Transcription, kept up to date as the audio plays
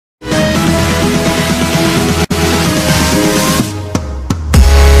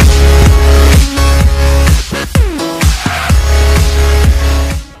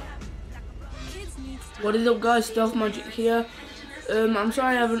up guys, Stealth Magic here. I'm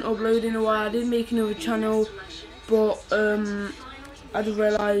sorry I haven't uploaded in a while. I did make another channel, but I just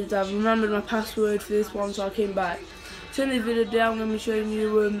realised I've remembered my password for this one, so I came back. So in this video today I'm going to be showing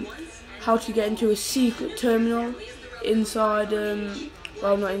you how to get into a secret terminal inside,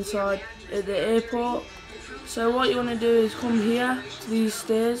 well not inside, at the airport. So what you want to do is come here to these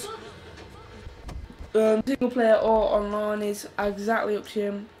stairs. Single player or online is exactly up to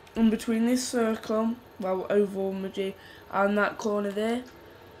you. In between this circle, well oval emoji, and that corner there.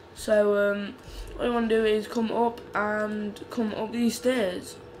 So what you want to do is come up these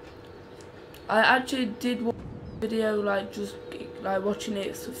stairs. I actually did watch a video just watching it,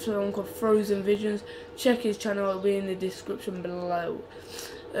 it's a film called Frozen Visions. Check his channel, it'll be in the description below.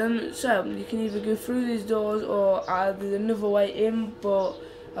 So you can either go through these doors or there's another way in, but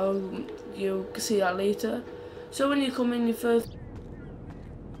you'll see that later. So when you come in, your first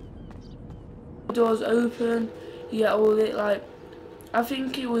doors open, you get all it I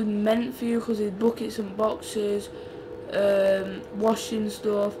think it was meant for you because there's buckets and boxes, washing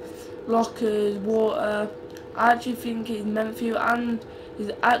stuff, lockers, water. I actually think it's meant for you, and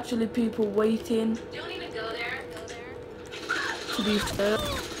there's actually people waiting. Don't even go there. To be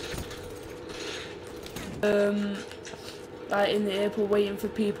in the airport waiting for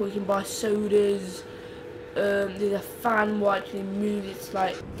people. You can buy sodas. There's a fan what actually moves. It's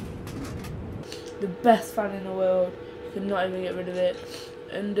like the best fan in the world. You cannot even get rid of it.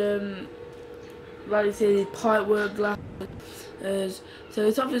 And like I say, there's pipework glasses. So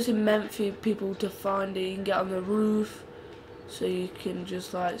it's obviously meant for people to find it. You can get on the roof, so you can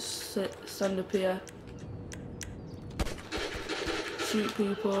just stand up here, shoot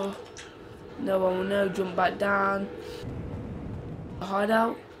people. No one will know. Jump back down.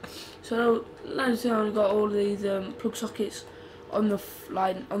 Hideout. So like I say, I've got all these plug sockets on the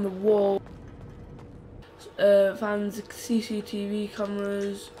on the wall. Fans, CCTV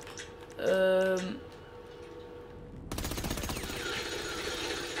cameras.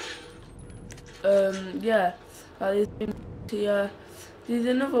 Yeah, there's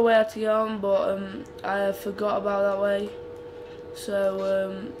another way to get on, but I forgot about that way.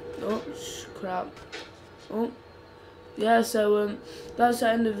 So oh crap. Oh yeah, so that's the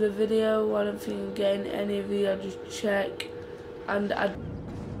end of the video. I don't think I'm getting any of you. I just check and add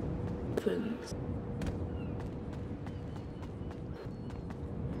opens.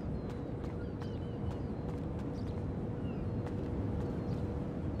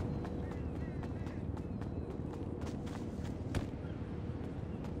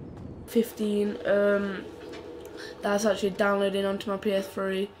 That's actually downloading onto my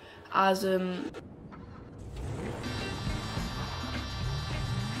PS3 as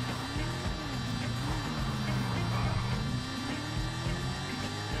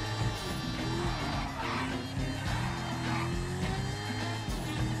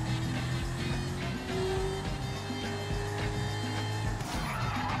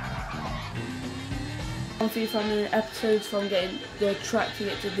for you family episodes from getting the track to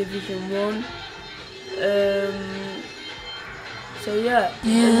get to Division 1. So yeah.